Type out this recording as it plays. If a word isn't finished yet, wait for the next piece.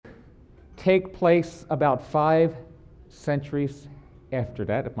take place about 5 centuries after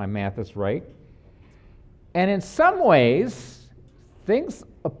that, if my math is right. And in some ways, things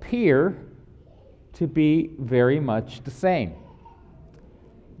appear to be very much the same.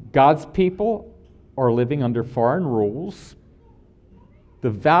 God's people are living under foreign rules. The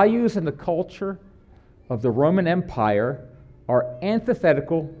values and the culture of the Roman Empire are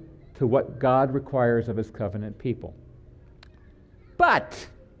antithetical to what God requires of his covenant people. But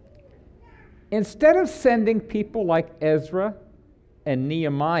instead of sending people like Ezra and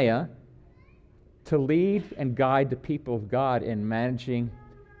Nehemiah to lead and guide the people of God in managing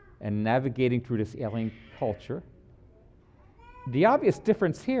and navigating through this alien culture, the obvious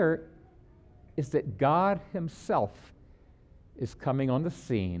difference here is that God himself is coming on the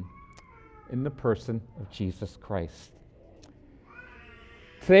scene in the person of Jesus Christ.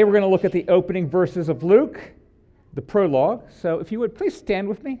 Today we're going to look at the opening verses of Luke, the prologue. So if you would please stand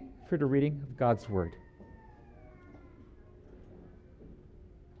with me for the reading of God's Word.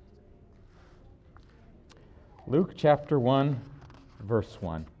 Luke chapter 1, verse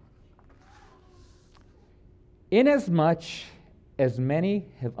 1. Inasmuch as many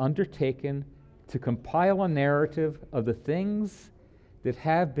have undertaken to compile a narrative of the things that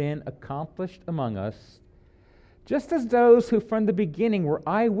have been accomplished among us, just as those who from the beginning were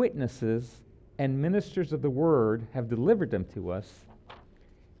eyewitnesses and ministers of the word have delivered them to us,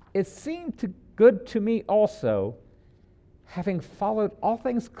 it seemed good to me also, having followed all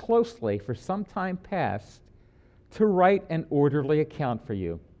things closely for some time past, to write an orderly account for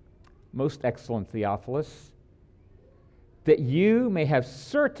you, most excellent Theophilus, that you may have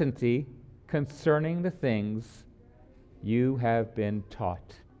certainty concerning the things you have been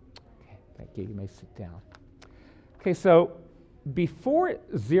taught. Okay, thank you. You may sit down. Okay, so before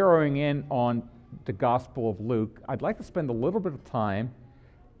zeroing in on the Gospel of Luke, I'd like to spend a little bit of time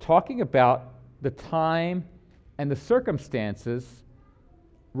talking about the time and the circumstances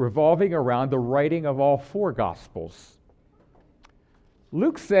revolving around the writing of all 4 Gospels.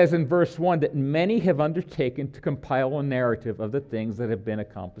 Luke says in verse 1 that many have undertaken to compile a narrative of the things that have been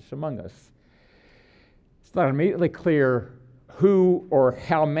accomplished among us. It's not immediately clear who or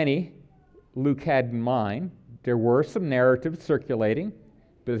how many Luke had in mind. There were some narratives circulating,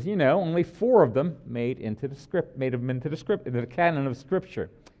 but as you know, only 4 of them made them into the canon of Scripture: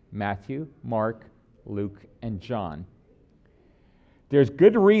 Matthew, Mark, Luke, and John. There's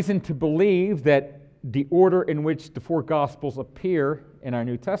good reason to believe that the order in which the 4 Gospels appear in our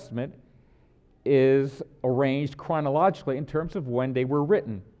New Testament is arranged chronologically in terms of when they were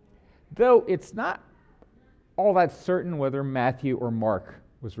written, though it's not all that certain whether Matthew or Mark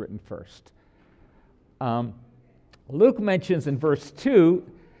was written first. Luke mentions in verse 2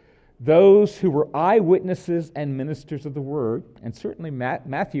 those who were eyewitnesses and ministers of the word, and certainly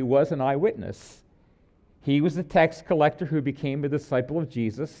Matthew was an eyewitness. He was the tax collector who became a disciple of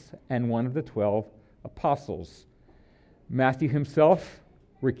Jesus and one of the 12 apostles. Matthew himself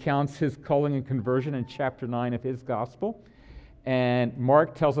recounts his calling and conversion in chapter 9 of his gospel, and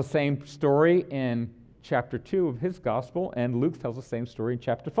Mark tells the same story in chapter 2 of his gospel, and Luke tells the same story in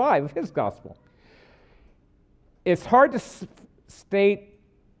chapter 5 of his gospel. It's hard to state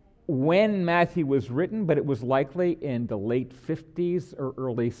when Matthew was written, but it was likely in the late 50s or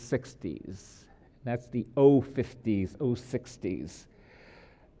early 60s. That's the 50s, 60s.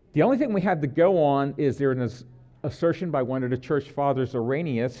 The only thing we have to go on is there an assertion by one of the church fathers,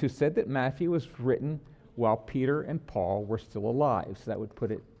 Irenaeus, who said that Matthew was written while Peter and Paul were still alive. So that would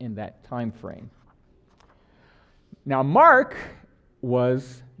put it in that time frame. Now, Mark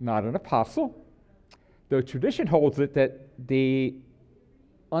was not an apostle, though tradition holds it that the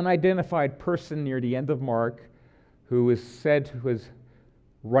unidentified person near the end of Mark, who is said was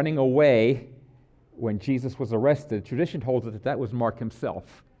running away when Jesus was arrested, tradition holds it that was Mark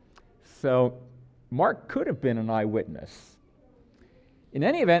himself. So Mark could have been an eyewitness. In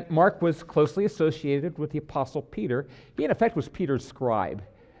any event, Mark was closely associated with the Apostle Peter. He, in effect, was Peter's scribe.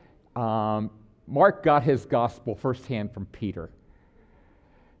 Mark got his gospel firsthand from Peter.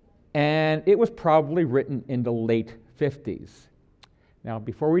 And it was probably written in the late 50s. Now,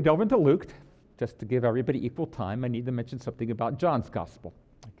 before we delve into Luke, just to give everybody equal time, I need to mention something about John's gospel.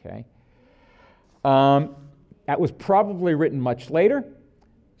 Okay? That was probably written much later,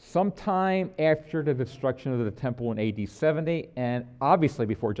 sometime after the destruction of the temple in AD 70, and obviously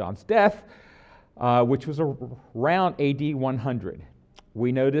before John's death, which was around AD 100.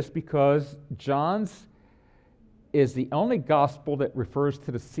 We know this because John's is the only gospel that refers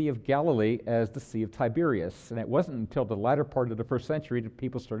to the Sea of Galilee as the Sea of Tiberias, and it wasn't until the latter part of the 1st century that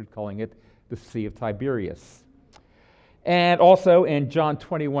people started calling it the Sea of Tiberias. And also in John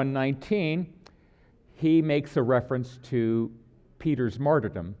 21:19, he makes a reference to Peter's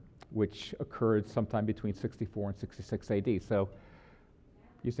martyrdom, which occurred sometime between 64 and 66 AD. So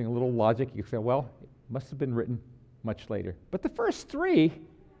using a little logic, you say, well, it must have been written much later. But the first three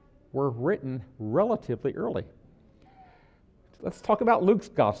were written relatively early. Let's talk about Luke's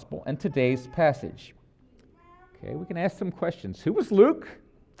gospel and today's passage. Okay, we can ask some questions. Who was Luke?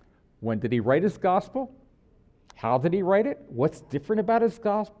 When did he write his gospel? How did he write it? What's different about his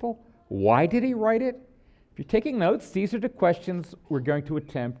gospel? Why did he write it? If you're taking notes, these are the questions we're going to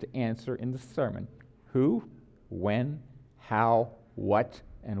attempt to answer in the sermon. Who, when, how, what,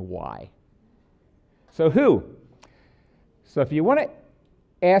 and why. So who? So if you want to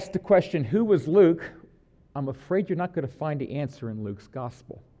ask the question, who was Luke? I'm afraid you're not going to find the answer in Luke's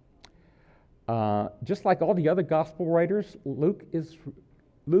gospel. Just like all the other gospel writers, Luke is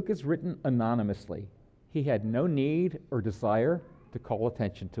written anonymously. He had no need or desire to call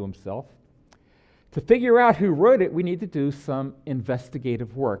attention to himself. To figure out who wrote it, we need to do some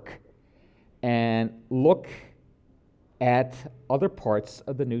investigative work and look at other parts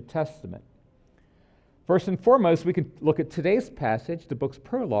of the New Testament. First and foremost, we can look at today's passage, the book's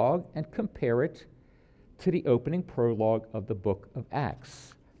prologue, and compare it to the opening prologue of the book of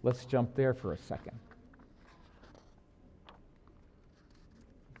Acts. Let's jump there for a second.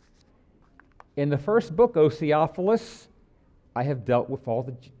 In the first book, O Theophilus, I have dealt with all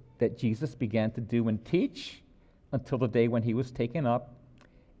that Jesus began to do and teach until the day when he was taken up,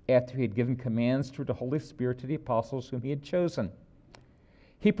 after he had given commands through the Holy Spirit to the apostles whom he had chosen.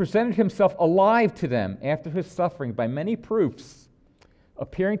 He presented himself alive to them after his suffering by many proofs,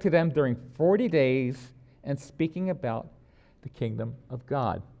 appearing to them during 40 days and speaking about the kingdom of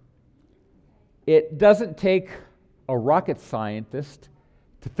God. It doesn't take a rocket scientist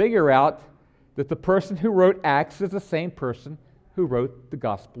to figure out that the person who wrote Acts is the same person who wrote the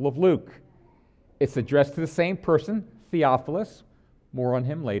Gospel of Luke. It's addressed to the same person, Theophilus, more on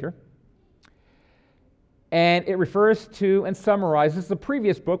him later. And it refers to and summarizes the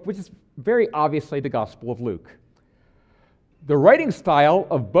previous book, which is very obviously the Gospel of Luke. The writing style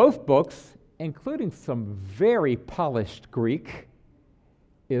of both books, including some very polished Greek,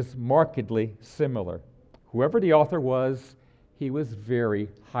 is markedly similar. Whoever the author was, he was very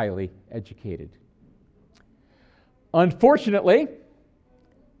highly educated. Unfortunately,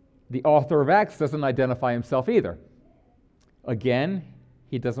 the author of Acts doesn't identify himself either. Again,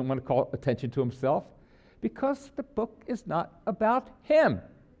 he doesn't want to call attention to himself because the book is not about him.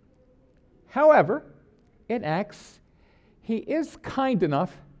 However, in Acts, he is kind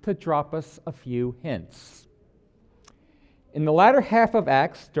enough to drop us a few hints. In the latter half of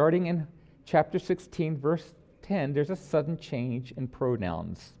Acts, starting in chapter 16, verse 10, there's a sudden change in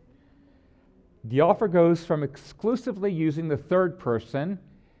pronouns. The author goes from exclusively using the third person,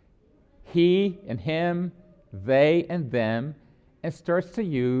 he and him, they and them, and starts to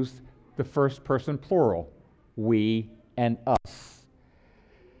use the first person plural, we and us.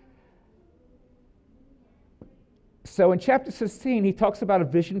 So in chapter 16, he talks about a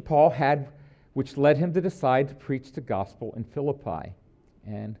vision Paul had which led him to decide to preach the gospel in Philippi.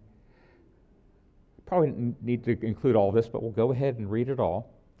 And probably didn't need to include all this, but we'll go ahead and read it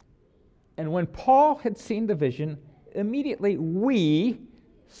all. And when Paul had seen the vision, immediately we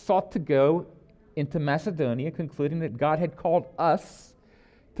sought to go into Macedonia, concluding that God had called us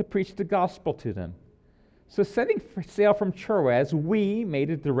to preach the gospel to them. So setting sail from Troas, we made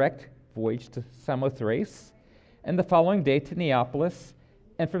a direct voyage to Samothrace, and the following day to Neapolis,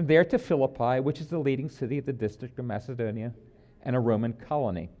 and from there to Philippi, which is the leading city of the district of Macedonia and a Roman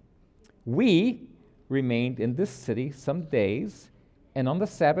colony. We remained in this city some days, and on the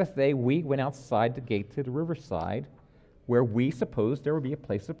Sabbath day we went outside the gate to the riverside, where we supposed there would be a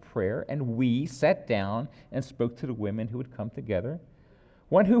place of prayer, and we sat down and spoke to the women who had come together.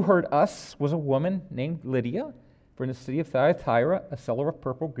 One who heard us was a woman named Lydia from the city of Thyatira, a seller of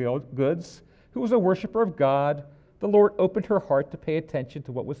purple goods, who was a worshiper of God. The Lord opened her heart to pay attention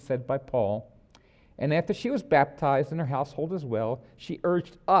to what was said by Paul. And after she was baptized in her household as well, she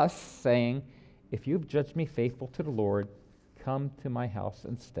urged us, saying, "If you have judged me faithful to the Lord, come to my house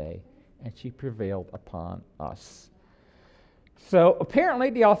and stay." And she prevailed upon us. So apparently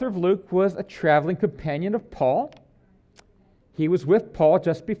the author of Luke was a traveling companion of Paul. He was with Paul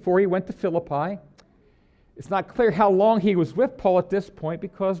just before he went to Philippi. It's not clear how long he was with Paul at this point,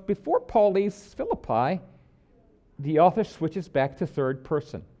 because before Paul leaves Philippi, the author switches back to third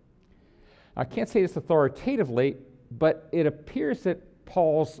person. I can't say this authoritatively, but it appears that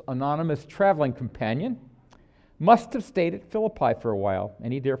Paul's anonymous traveling companion must have stayed at Philippi for a while,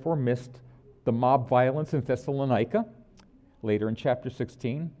 and he therefore missed the mob violence in Thessalonica later in chapter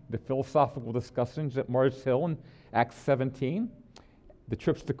 16, the philosophical discussions at Mars Hill in Acts 17, the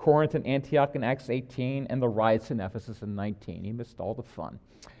trips to Corinth and Antioch in Acts 18, and the riots in Ephesus in 19. He missed all the fun.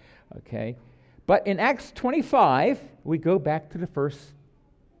 Okay? But in Acts 25, we go back to the first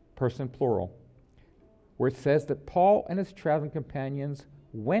person plural, where it says that Paul and his traveling companions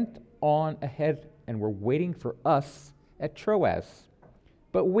went on ahead and were waiting for us at Troas.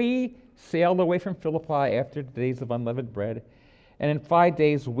 But we sailed away from Philippi after the days of unleavened bread, and in 5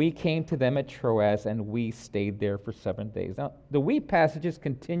 days we came to them at Troas, and we stayed there for 7 days. Now, the we passages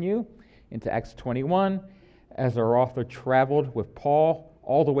continue into Acts 21, as our author traveled with Paul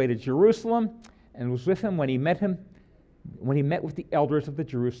all the way to Jerusalem, and was with him when he met with the elders of the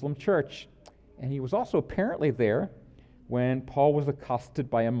Jerusalem church. And he was also apparently there when Paul was accosted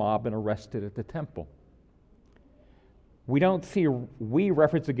by a mob and arrested at the temple. We don't see we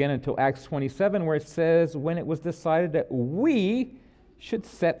reference again until Acts 27, where it says, when it was decided that we should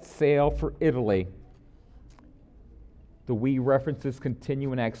set sail for Italy. The we references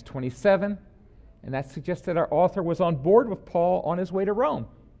continue in Acts 27, and that suggests that our author was on board with Paul on his way to Rome,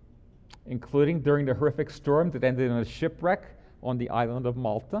 including during the horrific storm that ended in a shipwreck on the island of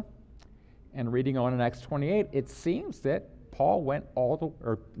Malta. And reading on in Acts 28, it seems that Paul went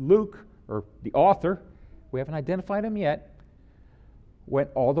Luke, or the author, we haven't identified him yet, went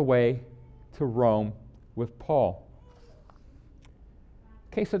all the way to Rome with Paul.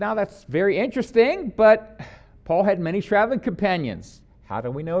 Okay, so now that's very interesting, but Paul had many traveling companions. How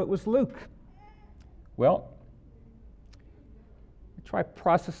do we know it was Luke? Well, try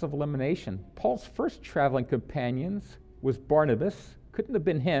process of elimination. Paul's first traveling companions was Barnabas. Couldn't have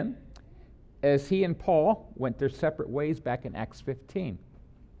been him, as he and Paul went their separate ways back in Acts 15.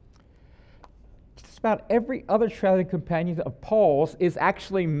 Just about every other traveling companion of Paul's is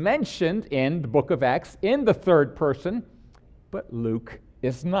actually mentioned in the book of Acts in the third person, but Luke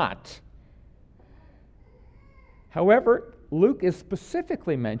is not. However, Luke is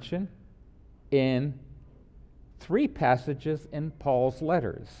specifically mentioned in 3 passages in Paul's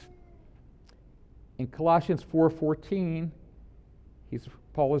letters. In Colossians 4:14,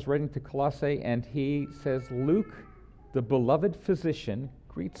 Paul is writing to Colossae, and he says, Luke, the beloved physician,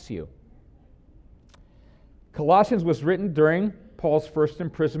 greets you. Colossians was written during Paul's first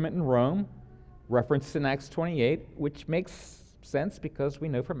imprisonment in Rome, referenced in Acts 28, which makes sense because we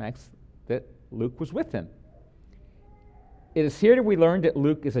know from Acts that Luke was with him. It is here that we learn that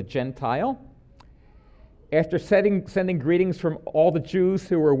Luke is a Gentile. After sending greetings from all the Jews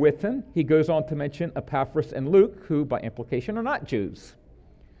who were with him, he goes on to mention Epaphras and Luke, who by implication are not Jews.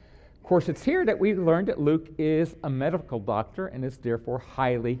 Of course, it's here that we learn that Luke is a medical doctor and is therefore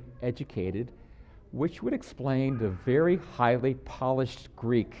highly educated, which would explain the very highly polished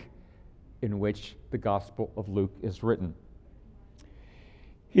Greek in which the Gospel of Luke is written.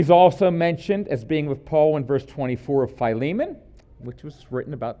 He's also mentioned as being with Paul in verse 24 of Philemon, which was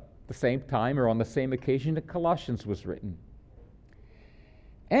written about the same time or on the same occasion that Colossians was written.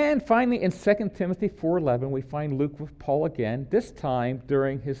 And finally, in 2 Timothy 4:11, we find Luke with Paul again, this time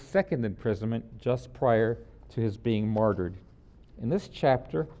during his second imprisonment, just prior to his being martyred. In this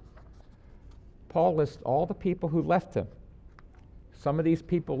chapter, Paul lists all the people who left him. Some of these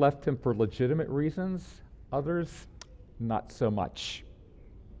people left him for legitimate reasons, others not so much.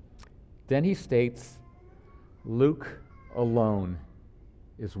 Then he states, Luke alone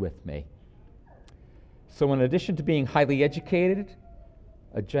is with me. So in addition to being highly educated,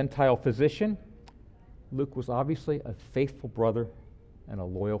 a Gentile physician, Luke was obviously a faithful brother and a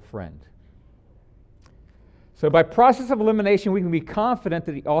loyal friend. So by process of elimination, we can be confident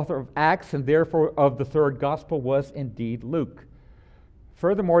that the author of Acts and therefore of the third gospel was indeed Luke.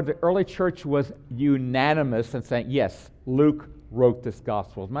 Furthermore, the early church was unanimous in saying, yes, Luke wrote this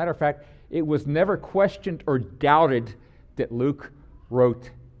gospel. As a matter of fact, it was never questioned or doubted that Luke wrote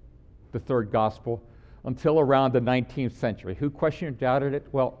the third gospel until around the 19th century. Who questioned or doubted it?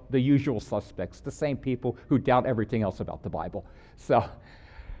 Well, the usual suspects, the same people who doubt everything else about the Bible. So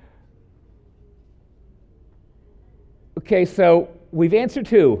we've answered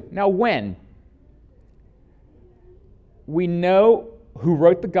who. Now when? We know who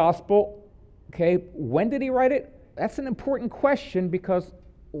wrote the gospel. Okay, when did he write it? That's an important question because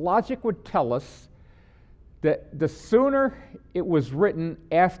logic would tell us that the sooner it was written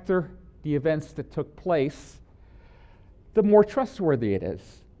after the events that took place, the more trustworthy it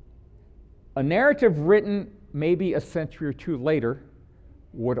is. A narrative written maybe a century or two later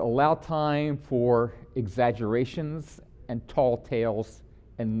would allow time for exaggerations and tall tales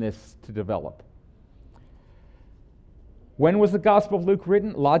and myths to develop. When was the Gospel of Luke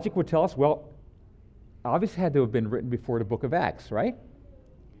written? Logic would tell us, well, obviously had to have been written before the book of Acts, right?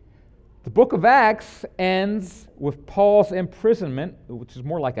 The book of Acts ends with Paul's imprisonment, which is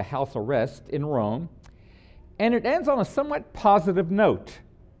more like a house arrest in Rome, and it ends on a somewhat positive note.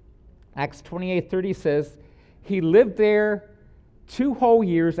 Acts 28:30 says, he lived there 2 whole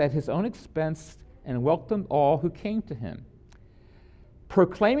years at his own expense and welcomed all who came to him,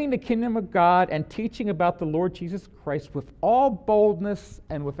 proclaiming the kingdom of God and teaching about the Lord Jesus Christ with all boldness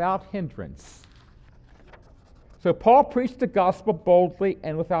and without hindrance. So Paul preached the gospel boldly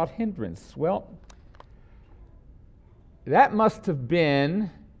and without hindrance. Well, that must have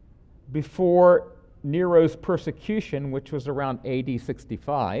been before Nero's persecution, which was around AD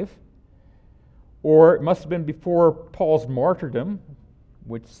 65, or it must have been before Paul's martyrdom,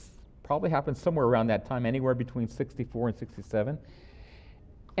 which probably happened somewhere around that time, anywhere between 64 and 67.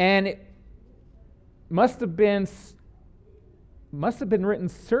 And it must have been written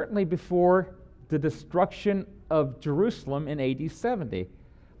certainly before the destruction of Jerusalem in AD 70.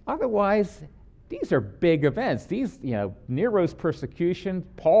 Otherwise, these are big events. These, Nero's persecution,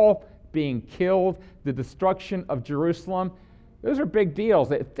 Paul being killed, the destruction of Jerusalem, those are big deals.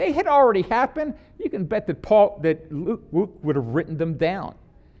 If they had already happened, you can bet that Luke would have written them down.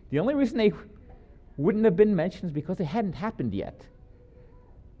 The only reason they wouldn't have been mentioned is because they hadn't happened yet.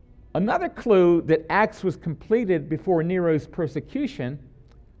 Another clue that Acts was completed before Nero's persecution,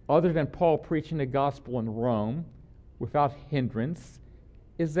 other than Paul preaching the gospel in Rome without hindrance,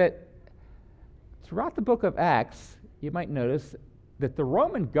 is that throughout the book of Acts, you might notice that the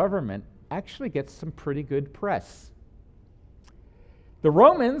Roman government actually gets some pretty good press. The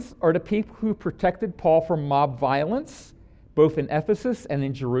Romans are the people who protected Paul from mob violence, both in Ephesus and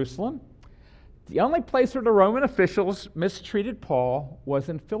in Jerusalem. The only place where the Roman officials mistreated Paul was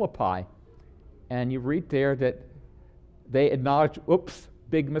in Philippi. And you read there that they acknowledged, oops,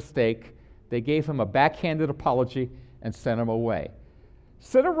 big mistake. They gave him a backhanded apology and sent him away.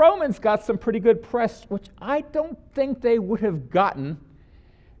 So the Romans got some pretty good press, which I don't think they would have gotten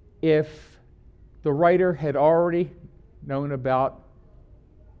if the writer had already known about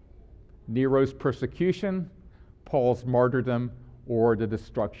Nero's persecution, Paul's martyrdom, or the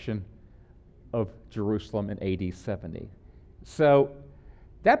destruction of Jerusalem in AD 70. So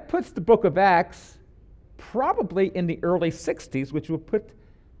that puts the book of Acts probably in the early 60s, which would put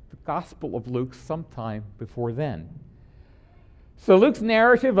the Gospel of Luke sometime before then. So Luke's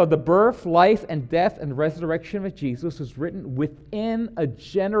narrative of the birth, life, and death and resurrection of Jesus was written within a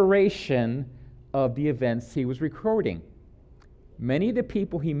generation of the events he was recording. Many of the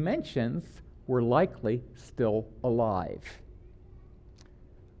people he mentions were likely still alive.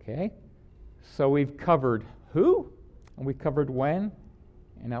 Okay? So we've covered who, and we covered when,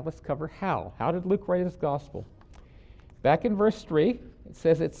 and now let's cover how. How did Luke write his gospel? Back in verse 3, it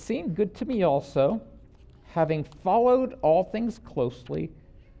says, "It seemed good to me also, having followed all things closely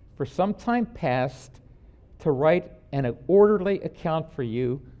for some time past, to write an orderly account for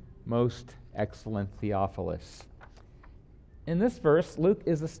you, most excellent Theophilus." In this verse, Luke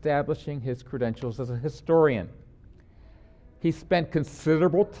is establishing his credentials as a historian. He spent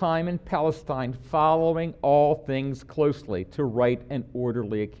considerable time in Palestine following all things closely to write an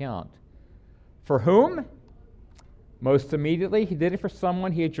orderly account. For whom? Most immediately, he did it for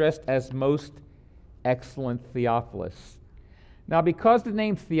someone he addressed as most excellent Theophilus. Now, because the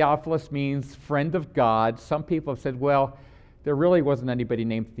name Theophilus means friend of God, some people have said, well, there really wasn't anybody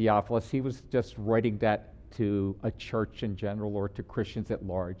named Theophilus. He was just writing that to a church in general or to Christians at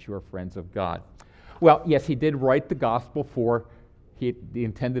large who are friends of God. Well, yes, he did write the gospel for the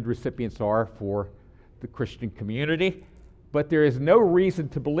intended recipients are for the Christian community, but there is no reason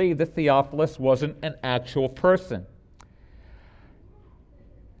to believe that Theophilus wasn't an actual person.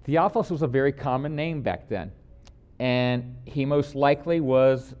 Theophilus was a very common name back then, and he most likely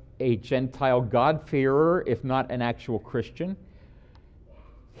was a Gentile God-fearer, if not an actual Christian.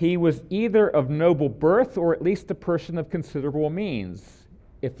 He was either of noble birth or at least a person of considerable means.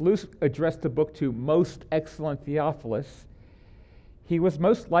 If Luke addressed the book to most excellent Theophilus, he was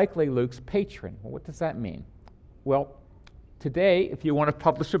most likely Luke's patron. Well, what does that mean? Well, today, if you want to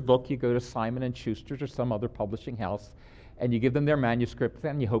publish a book, you go to Simon & Schuster's or some other publishing house, and you give them their manuscript,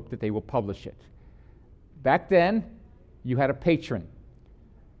 and you hope that they will publish it. Back then, you had a patron,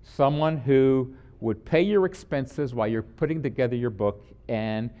 someone who would pay your expenses while you're putting together your book,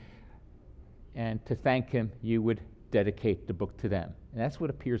 and to thank him, you would dedicate the book to them. And that's what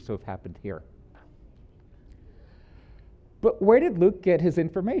appears to have happened here. But where did Luke get his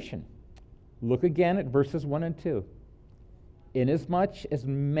information? Look again at verses 1 and 2. "Inasmuch as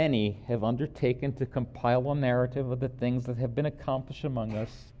many have undertaken to compile a narrative of the things that have been accomplished among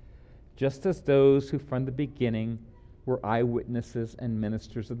us, just as those who from the beginning were eyewitnesses and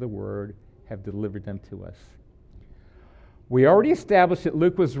ministers of the word have delivered them to us. We already established that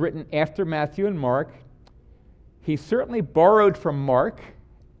Luke was written after Matthew and Mark. He certainly borrowed from Mark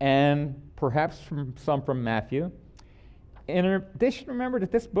and perhaps some from Matthew. In addition, remember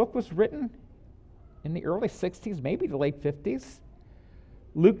that this book was written in the early 60s, maybe the late 50s.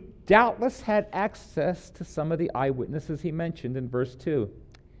 Luke doubtless had access to some of the eyewitnesses he mentioned in verse 2,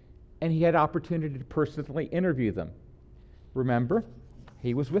 and he had opportunity to personally interview them. Remember,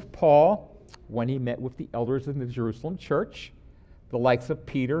 he was with Paul when he met with the elders in the Jerusalem church, the likes of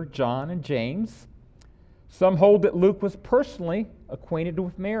Peter, John, and James. Some hold that Luke was personally acquainted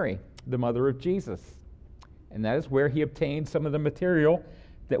with Mary, the mother of Jesus, and that is where he obtained some of the material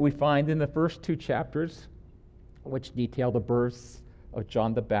that we find in the first 2 chapters, which detail the births of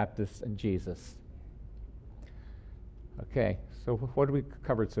John the Baptist and Jesus. Okay, so what have we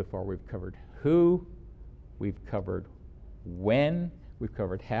covered so far? We've covered who, we've covered when, we've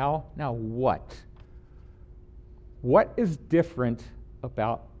covered how. Now what? What is different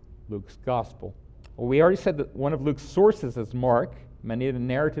about Luke's gospel? Well, we already said that one of Luke's sources is Mark. Many of the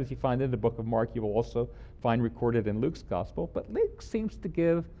narratives you find in the book of Mark you will also find recorded in Luke's gospel, but Luke seems to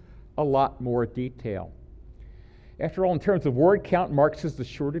give a lot more detail. After all, in terms of word count, Mark's is the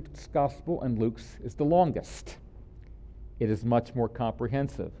shortest gospel and Luke's is the longest. It is much more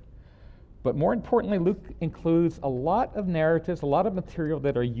comprehensive. But more importantly, Luke includes a lot of narratives, a lot of material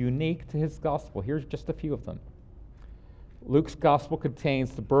that are unique to his gospel. Here's just a few of them. Luke's gospel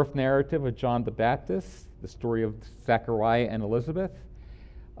contains the birth narrative of John the Baptist, the story of Zechariah and Elizabeth,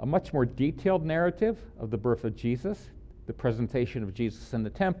 a much more detailed narrative of the birth of Jesus, the presentation of Jesus in the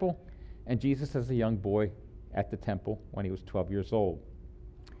temple, and Jesus as a young boy at the temple when he was 12 years old.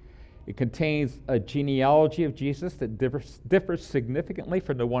 It contains a genealogy of Jesus that differs significantly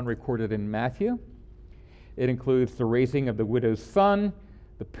from the one recorded in Matthew. It includes the raising of the widow's son,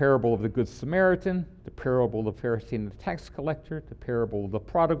 the parable of the Good Samaritan, the parable of the Pharisee and the tax collector, the parable of the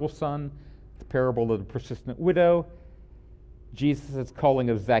prodigal son, the parable of the persistent widow, Jesus' calling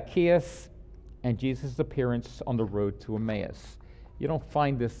of Zacchaeus, and Jesus' appearance on the road to Emmaus. You don't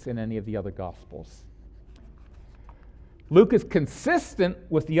find this in any of the other Gospels. Luke is consistent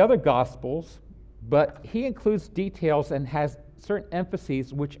with the other Gospels, but he includes details and has certain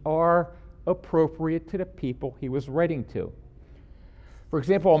emphases which are appropriate to the people he was writing to. For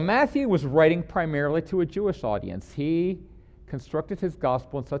example, Matthew was writing primarily to a Jewish audience. He constructed his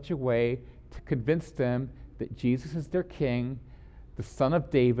gospel in such a way to convince them that Jesus is their king, the son of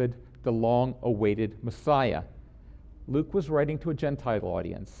David, the long-awaited Messiah. Luke was writing to a Gentile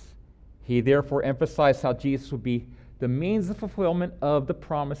audience. He therefore emphasized how Jesus would be the means of fulfillment of the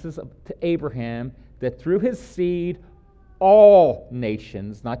promises to Abraham, that through his seed, all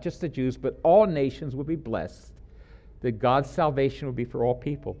nations, not just the Jews, but all nations would be blessed, that God's salvation would be for all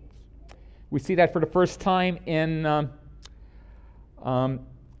people. We see that for the first time in,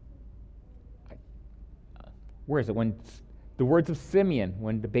 where is it? When the words of Simeon,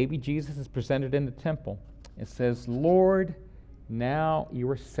 when the baby Jesus is presented in the temple. It says, Lord, now you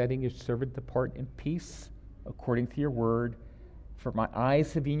are setting your servant apart in peace, according to your word, for my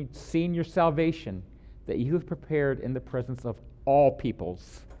eyes have seen your salvation, that you have prepared in the presence of all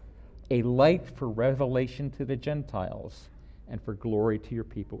peoples, a light for revelation to the Gentiles, and for glory to your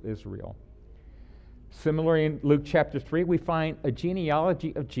people Israel. Similarly, in Luke chapter 3, we find a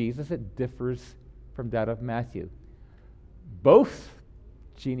genealogy of Jesus that differs from that of Matthew. Both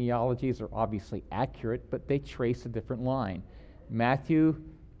genealogies are obviously accurate, but they trace a different line. Matthew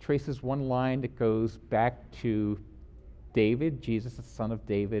traces one line that goes back to David, Jesus the son of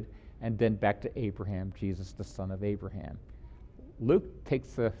David, and then back to Abraham, Jesus the son of Abraham. Luke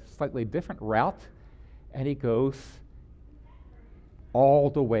takes a slightly different route, and he goes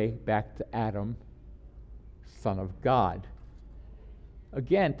all the way back to Adam, son of God.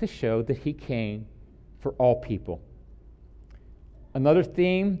 Again, to show that he came for all people. Another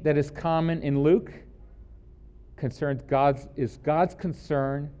theme that is common in Luke concerns God's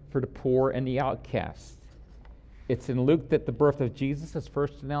concern for the poor and the outcast. It's in Luke that the birth of Jesus is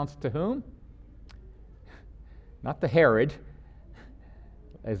first announced to whom? Not to Herod,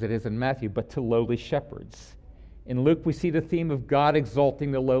 as it is in Matthew, but to lowly shepherds. In Luke, we see the theme of God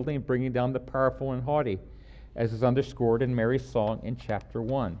exalting the lowly and bringing down the powerful and haughty, as is underscored in Mary's song in chapter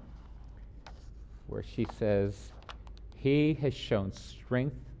 1, where she says, He has shown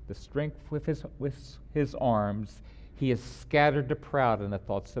strength, the strength with his arms. He has scattered the proud in the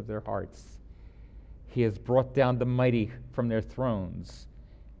thoughts of their hearts. He has brought down the mighty from their thrones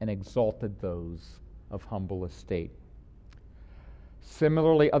and exalted those of humble estate.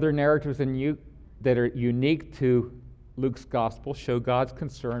 Similarly, other narratives that are unique to Luke's gospel show God's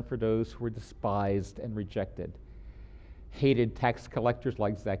concern for those who were despised and rejected, hated tax collectors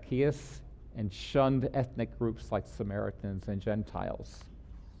like Zacchaeus, and shunned ethnic groups like Samaritans and Gentiles.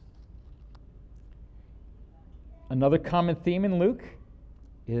 Another common theme in Luke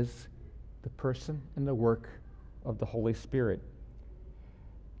is the person and the work of the Holy Spirit.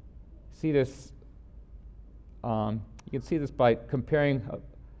 See this? You can see this by comparing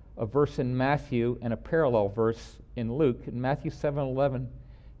a verse in Matthew and a parallel verse in Luke. In Matthew 7:11,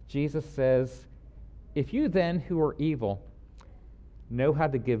 Jesus says, "If you then who are evil know how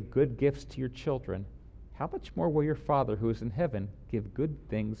to give good gifts to your children, how much more will your Father who is in heaven give good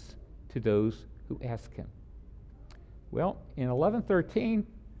things to those who ask him?" Well, in 11:13,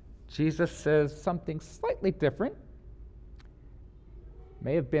 Jesus says something slightly different.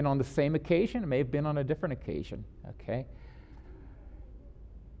 May have been on the same occasion, it may have been on a different occasion, okay?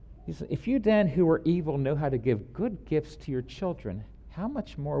 He says, "If you then who are evil know how to give good gifts to your children, how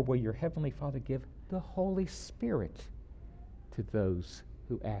much more will your heavenly Father give the Holy Spirit to those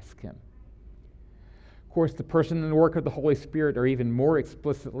who ask him?" Of course, the person and the work of the Holy Spirit are even more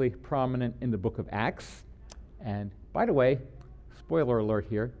explicitly prominent in the book of Acts. And by the way, spoiler alert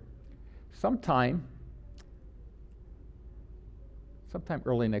here, sometime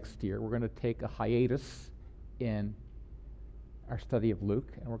early next year, we're going to take a hiatus in our study of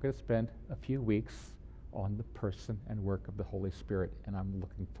Luke, and we're going to spend a few weeks on the person and work of the Holy Spirit, and I'm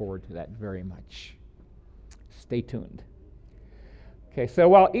looking forward to that very much. Stay tuned. Okay, so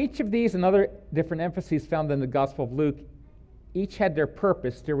while each of these and other different emphases found in the Gospel of Luke, each had their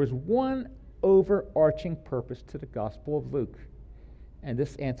purpose, there was one overarching purpose to the Gospel of Luke. And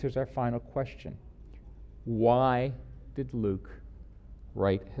this answers our final question. Why did Luke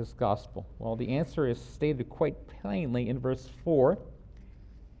write his Gospel? Well, the answer is stated quite plainly in verse 4.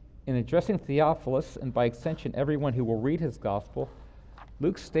 In addressing Theophilus, and by extension everyone who will read his Gospel,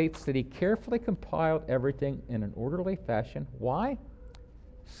 Luke states that he carefully compiled everything in an orderly fashion. Why?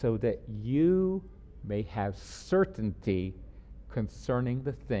 So that you may have certainty concerning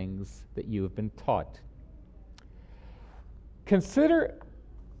the things that you have been taught. Consider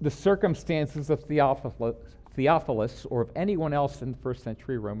the circumstances of Theophilus or of anyone else in the first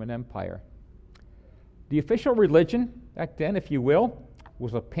century Roman Empire. The official religion back then, if you will,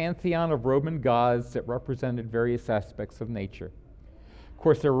 was a pantheon of Roman gods that represented various aspects of nature. Of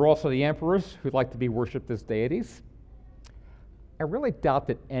course, there were also the emperors who liked to be worshipped as deities. I really doubt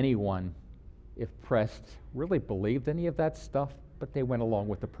that anyone, if pressed, really believed any of that stuff, but they went along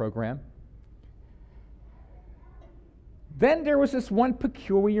with the program. Then there was this one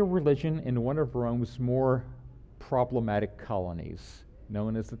peculiar religion in one of Rome's more problematic colonies,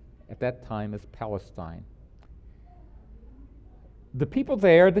 known as, at that time, as Palestine. The people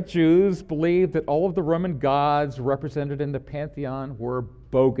there, the Jews, believed that all of the Roman gods represented in the pantheon were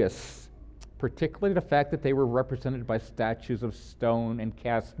bogus, particularly the fact that they were represented by statues of stone and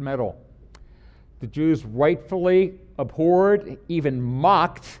cast metal. The Jews rightfully abhorred, even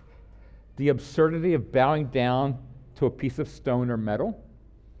mocked, the absurdity of bowing down to a piece of stone or metal.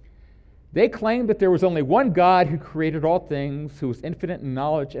 They claimed that there was only one God who created all things, who was infinite in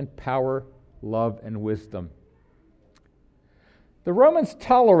knowledge and power, love and wisdom. The Romans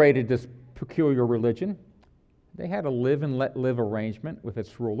tolerated this peculiar religion. They had a live and let live arrangement with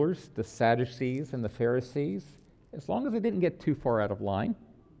its rulers, the Sadducees and the Pharisees, as long as they didn't get too far out of line.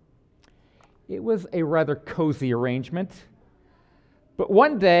 It was a rather cozy arrangement. But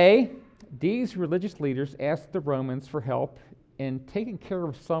one day, these religious leaders asked the Romans for help in taking care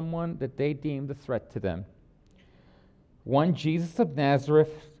of someone that they deemed a threat to them. One, Jesus of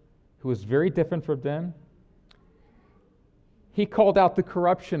Nazareth, who was very different from them. He called out the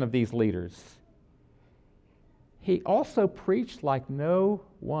corruption of these leaders. He also preached like no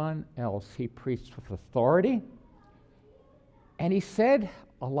one else. He preached with authority, and he said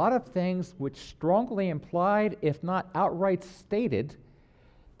a lot of things which strongly implied, if not outright stated,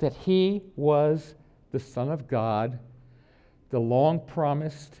 that he was the Son of God, the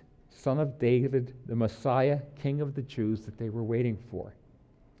long-promised Son of David, the Messiah, King of the Jews that they were waiting for.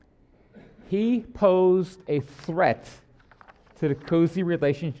 He posed a threat to the cozy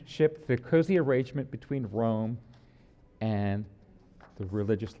relationship, the cozy arrangement between Rome and the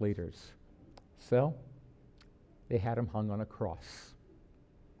religious leaders. So, they had him hung on a cross.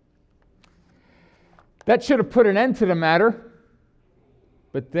 That should have put an end to the matter,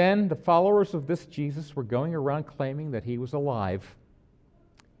 but then the followers of this Jesus were going around claiming that he was alive.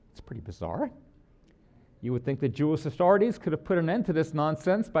 It's pretty bizarre. You would think the Jewish authorities could have put an end to this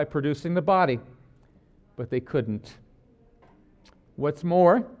nonsense by producing the body, but they couldn't. What's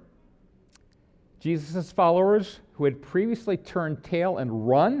more, Jesus' followers, who had previously turned tail and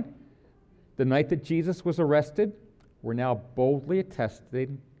run the night that Jesus was arrested, were now boldly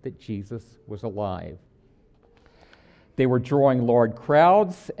attesting that Jesus was alive. They were drawing large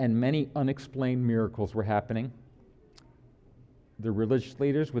crowds, and many unexplained miracles were happening. The religious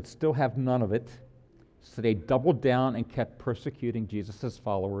leaders would still have none of it, so they doubled down and kept persecuting Jesus'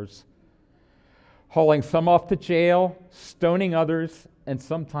 followers, hauling some off to jail, stoning others, and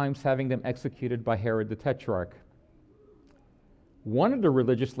sometimes having them executed by Herod the Tetrarch. One of the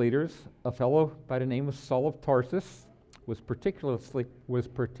religious leaders, a fellow by the name of Saul of Tarsus, was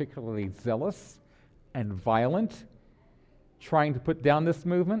particularly zealous and violent, trying to put down this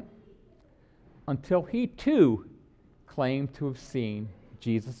movement, until he too claimed to have seen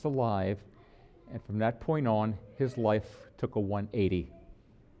Jesus alive, and from that point on, his life took a 180.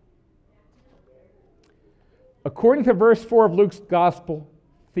 According to verse 4 of Luke's Gospel,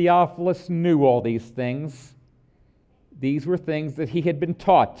 Theophilus knew all these things. These were things that he had been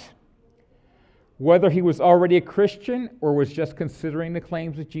taught. Whether he was already a Christian or was just considering the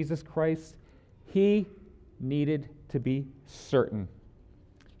claims of Jesus Christ, he needed to be certain.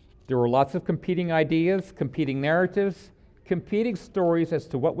 There were lots of competing ideas, competing narratives, competing stories as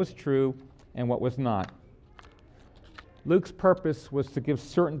to what was true and what was not. Luke's purpose was to give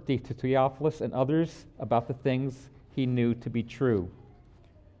certainty to Theophilus and others about the things he knew to be true.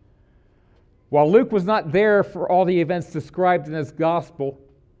 While Luke was not there for all the events described in his gospel,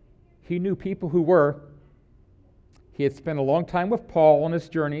 he knew people who were. He had spent a long time with Paul on his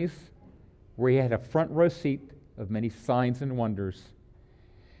journeys, where he had a front row seat of many signs and wonders.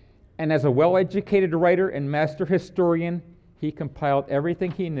 And as a well-educated writer and master historian, he compiled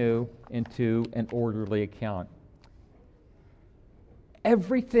everything he knew into an orderly account.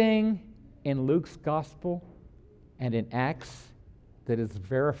 Everything in Luke's gospel and in Acts that is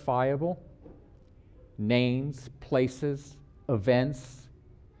verifiable, names, places, events,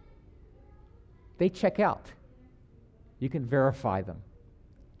 they check out. You can verify them.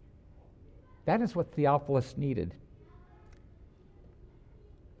 That is what Theophilus needed.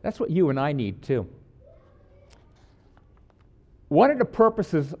 That's what you and I need too. One of the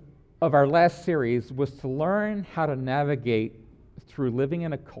purposes of our last series was to learn how to navigate through living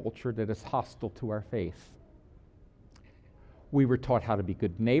in a culture that is hostile to our faith. We were taught how to be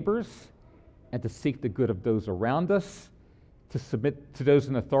good neighbors and to seek the good of those around us, to submit to those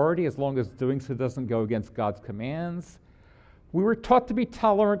in authority as long as doing so doesn't go against God's commands. We were taught to be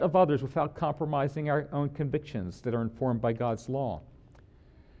tolerant of others without compromising our own convictions that are informed by God's law.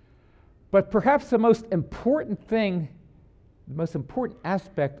 But perhaps the most important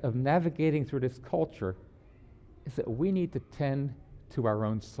aspect of navigating through this culture is that we need to tend to our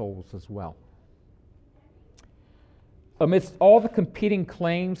own souls as well. Amidst all the competing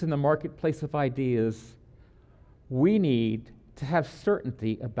claims in the marketplace of ideas, we need to have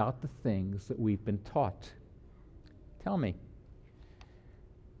certainty about the things that we've been taught. Tell me,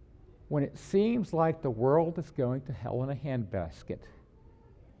 when it seems like the world is going to hell in a handbasket,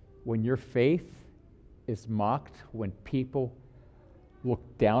 when your faith is mocked, when people look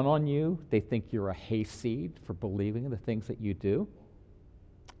down on you, they think you're a hayseed for believing in the things that you do.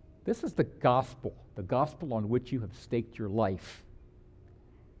 This is the gospel on which you have staked your life.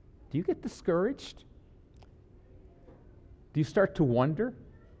 Do you get discouraged? Do you start to wonder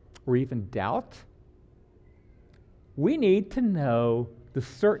or even doubt? We need to know the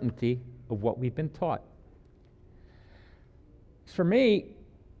certainty of what we've been taught. For me,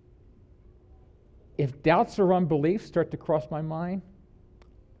 if doubts or unbelief start to cross my mind,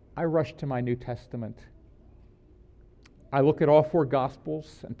 I rush to my New Testament. I look at all four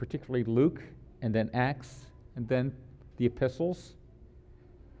Gospels, and particularly Luke, and then Acts, and then the epistles.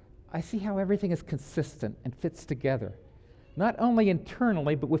 I see how everything is consistent and fits together, not only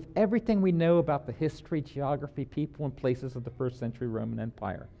internally, but with everything we know about the history, geography, people, and places of the first century Roman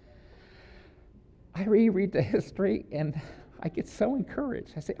Empire. I reread the history, and I get so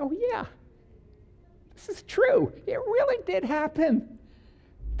encouraged. I say, oh yeah, this is true. It really did happen.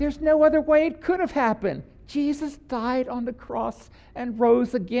 There's no other way it could have happened. Jesus died on the cross and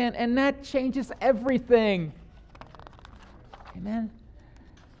rose again, and that changes everything. Amen?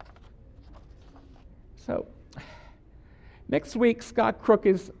 So, next week, Scott Crook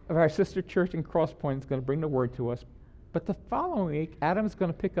of our sister church in Cross Point is going to bring the word to us. But the following week, Adam is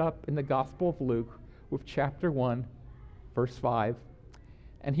going to pick up in the Gospel of Luke with chapter 1, verse 5.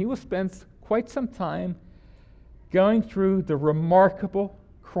 And he will spend quite some time going through the remarkable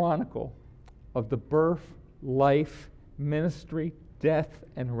chronicle of the birth, life, ministry, death,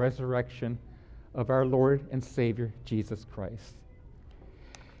 and resurrection of our Lord and Savior, Jesus Christ.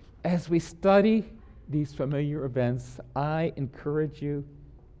 as we study these familiar events, I encourage you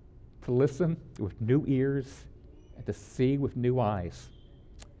to listen with new ears and to see with new eyes.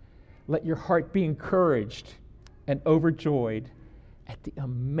 Let your heart be encouraged and overjoyed at the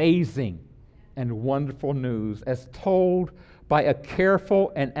amazing and wonderful news as told by a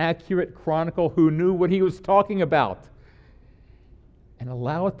careful and accurate chronicle who knew what he was talking about. And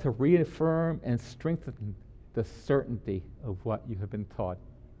allow it to reaffirm and strengthen the certainty of what you have been taught.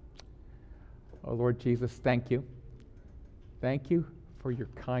 Oh, Lord Jesus, thank you. Thank you for your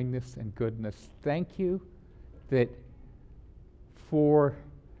kindness and goodness. Thank you that for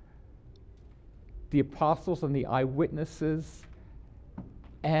the apostles and the eyewitnesses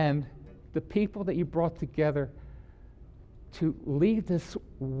and the people that you brought together to leave this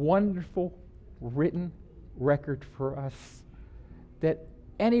wonderful written record for us that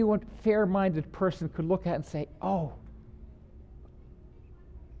anyone fair-minded person could look at and say, oh,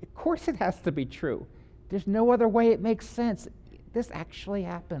 of course it has to be true. There's no other way it makes sense. This actually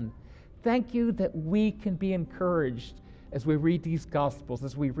happened. Thank you that we can be encouraged as we read these Gospels,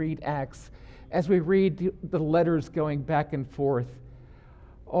 as we read Acts, as we read the letters going back and forth.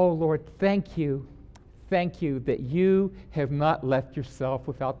 Oh, Lord, thank you. Thank you that you have not left yourself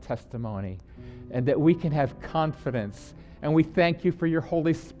without testimony and that we can have confidence. And we thank you for your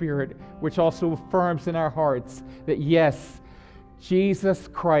Holy Spirit, which also affirms in our hearts that yes, Jesus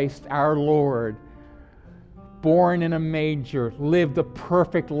Christ, our Lord, born in a manger, lived a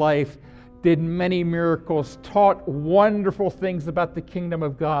perfect life, did many miracles, taught wonderful things about the kingdom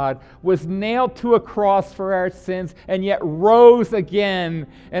of God, was nailed to a cross for our sins, and yet rose again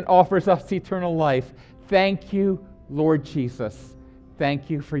and offers us eternal life. Thank you, Lord Jesus.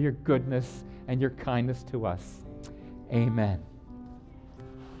 Thank you for your goodness and your kindness to us. Amen.